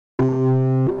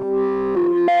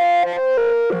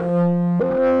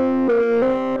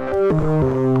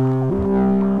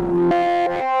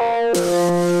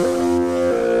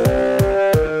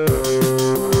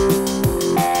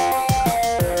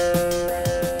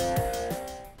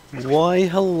Why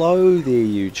hello there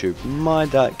YouTube,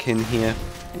 MyDarkKin here,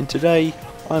 and today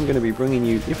I'm going to be bringing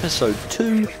you episode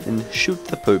 2 in Shooting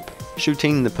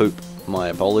the Poop, my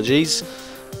apologies,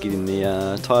 getting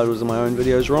the titles of my own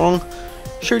videos wrong.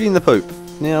 Shooting the Poop.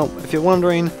 Now, if you're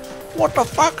wondering, what the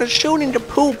fuck is shooting the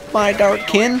poop,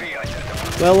 MyDarkKin?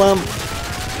 Well,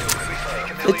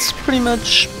 it's pretty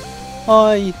much,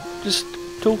 I just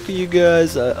talk to you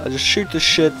guys, I just shoot the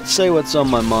shit, say what's on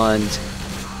my mind,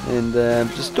 and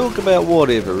just talk about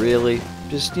whatever, really.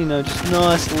 Just, you know, just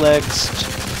nice, relaxed,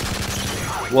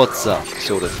 what's up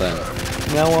sort of thing.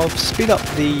 Now, I'll speed up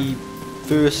the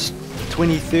first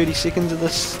 20-30 seconds of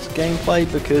this gameplay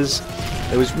because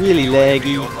it was really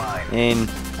laggy, and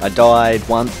I died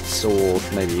once, or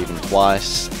maybe even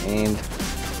twice, and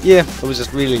yeah, it was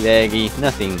just really laggy,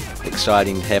 nothing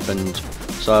exciting happened,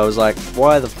 so I was like,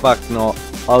 why the fuck not,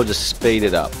 I'll just speed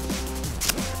it up.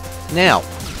 Now,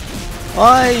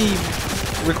 I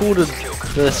recorded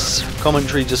this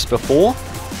commentary just before,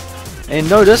 and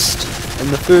noticed in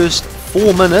the first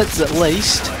 4 minutes at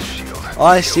least,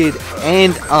 I said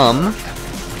and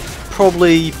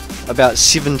probably about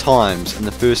 7 times in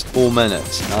the first 4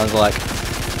 minutes, and I was like,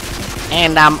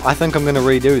 and I think I'm going to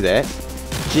redo that.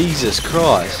 Jesus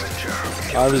Christ,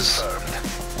 I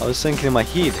was thinking in my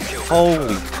head,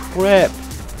 holy crap,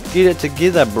 get it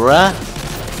together bruh,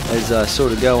 as I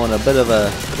sort of go on a bit of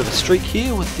a streak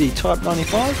here with the Type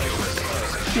 95,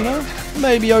 you know,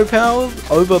 maybe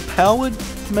overpowered,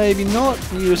 maybe not,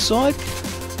 you decide.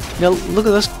 Now look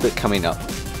at this bit coming up,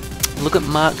 look at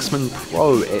Marksman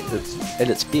Pro at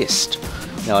its best.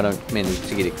 Now I don't manage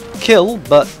to get a kill,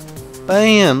 but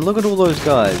bam, look at all those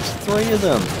guys, 3 of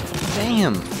them,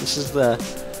 damn, this is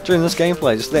during this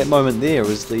gameplay, just that moment there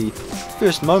was the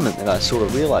first moment that I sort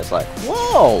of realised, like,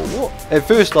 whoa, what? At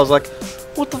first I was like,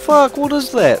 what the fuck, what is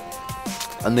that?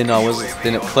 And then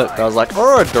then it clicked, I was like,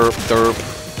 oh, derp, derp,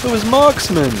 it was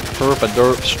Marksman, derp, a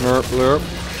derp, snurp, lerp,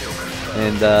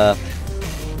 and,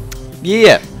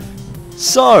 yeah,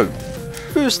 so,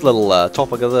 first little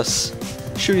topic of this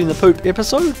Shooting the Poop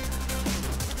episode,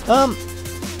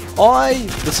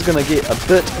 this is going to get a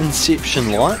bit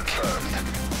Inception-like.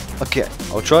 Okay,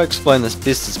 I'll try to explain this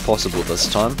best as possible this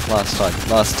time.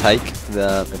 Last take,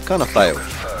 it kind of failed.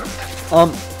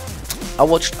 I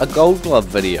watched a Gold Glove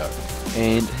video,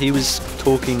 and he was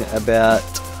talking about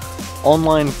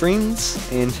online friends,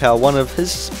 and how one of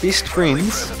his best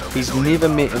friends he's never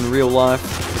met in real life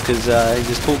because he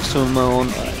just talks to him on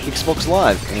Xbox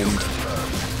Live and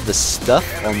the stuff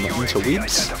on the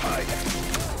interwebs.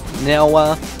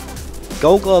 Now,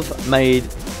 Gold Glove made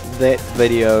that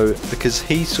video because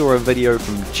he saw a video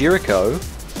from Jericho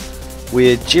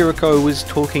where Jericho was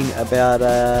talking about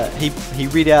he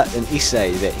read out an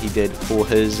essay that he did for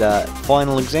his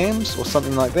final exams or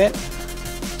something like that.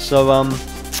 So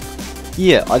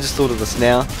yeah, I just thought of this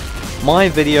now. My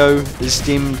video is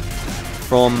stemmed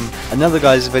from another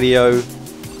guy's video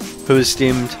who is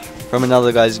stemmed from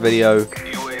another guy's video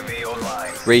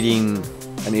reading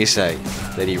an essay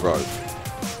that he wrote.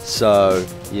 So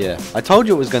yeah, I told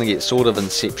you it was going to get sort of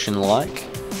Inception-like.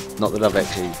 Not that I've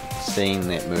actually seen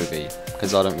that movie,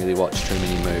 because I don't really watch too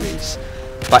many movies.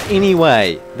 But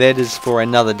anyway, that is for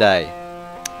another day.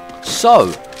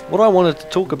 So, what I wanted to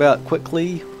talk about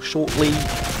quickly, shortly,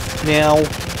 now,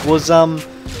 was,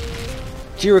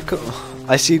 Jericho...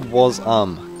 I said was,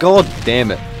 God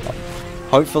damn it.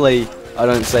 Hopefully, I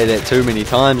don't say that too many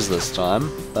times this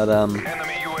time, but,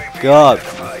 God.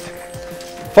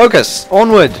 Focus!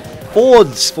 Onward!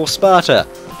 Forwards for Sparta!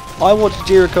 I watched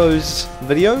Jericho's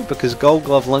video because Gold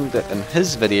Glove linked it in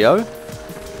his video.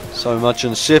 So much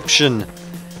Inception.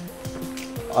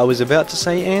 I was about to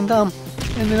say and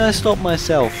then I stopped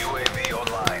myself.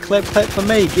 Clap clap for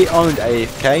me, get owned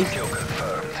AFK.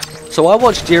 So I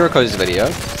watched Jericho's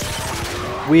video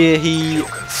where he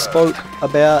spoke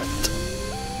about,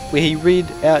 where he read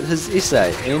out his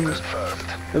essay, and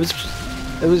it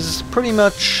was pretty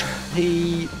much,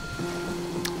 he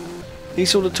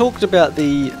sort of talked about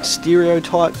the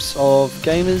stereotypes of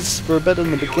gamers for a bit in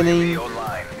the beginning,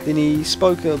 then he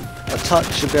spoke a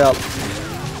touch about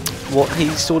what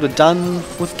he's sort of done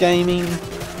with gaming,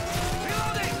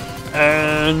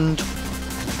 and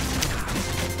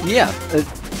yeah,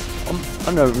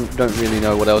 I don't really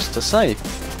know what else to say.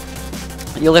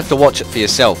 You'll have to watch it for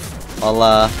yourself.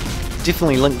 I'll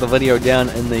definitely link the video down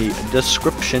in the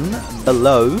description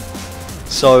below,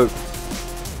 so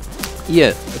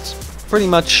yeah, it's pretty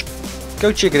much,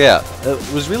 go check it out. It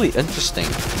was really interesting,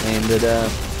 and it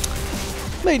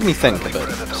made me think a bit,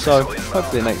 so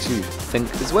hopefully it makes you think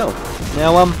as well.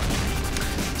 Now,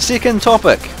 second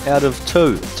topic out of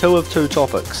two of two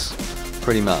topics,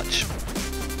 pretty much.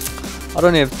 I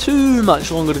don't have too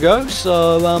much longer to go,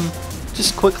 so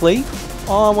just quickly,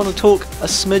 I want to talk a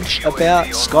smidge about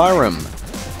Skyrim,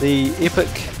 the epic,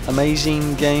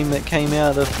 amazing game that came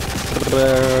out of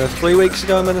 3 weeks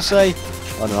ago, I'm going to say.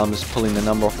 I don't know, I'm just pulling the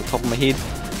number off the top of my head.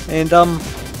 And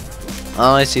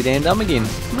I said again.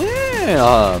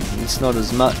 Yeah, it's not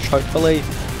as much, hopefully.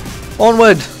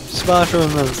 Onward! Sparta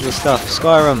and the stuff,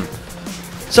 Skyrim.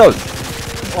 So,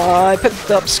 I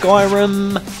picked up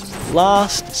Skyrim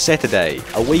last Saturday,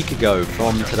 a week ago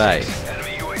from today.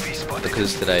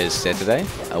 Because today is Saturday,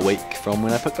 a week from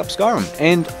when I picked up Skyrim.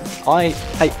 And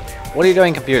hey, what are you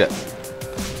doing, computer?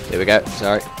 There we go,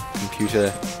 sorry,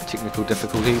 computer technical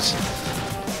difficulties.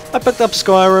 I picked up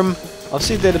Skyrim. I've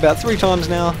said that about 3 times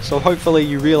now, so hopefully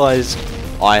you realise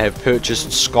I have purchased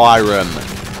Skyrim.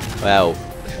 Well,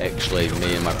 actually,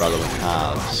 me and my brother went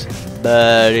halves.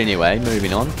 But anyway,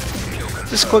 moving on.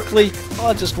 Just quickly,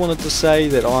 I just wanted to say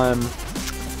that I'm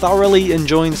thoroughly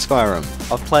enjoying Skyrim.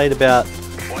 I've played about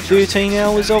 13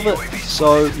 hours of it,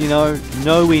 so, you know,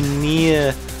 nowhere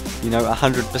near,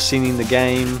 100%ing the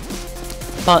game.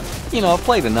 But, I've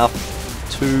played enough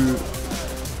to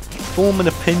form an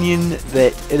opinion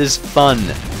that it is fun.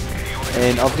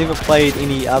 And I've never played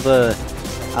any other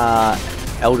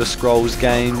Elder Scrolls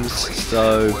games,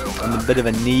 so I'm a bit of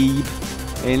a neeb,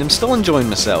 and I'm still enjoying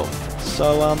myself.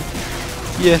 So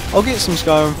yeah, I'll get some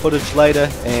Skyrim footage later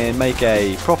and make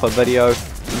a proper video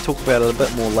and talk about it a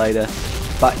bit more later.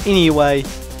 But anyway,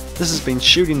 this has been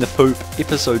Shooting the Poop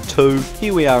episode 2.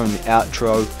 Here we are in the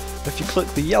outro. If you click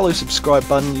the yellow subscribe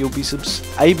button, you'll be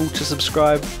able to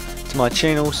subscribe to my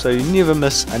channel so you never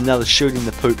miss another Shooting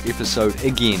the Poop episode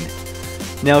again.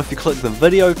 Now if you click the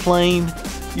video plane,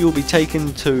 you'll be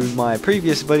taken to my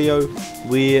previous video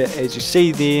where, as you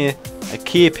see there, a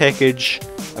care package,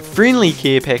 a friendly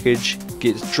care package,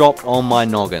 gets dropped on my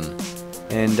noggin.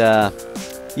 And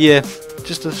yeah,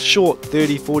 just a short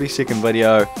 30-40 second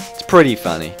video. It's pretty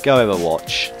funny. Go have a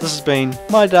watch. This has been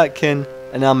MyDarkKin,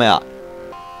 and I'm out.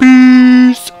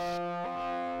 Peace!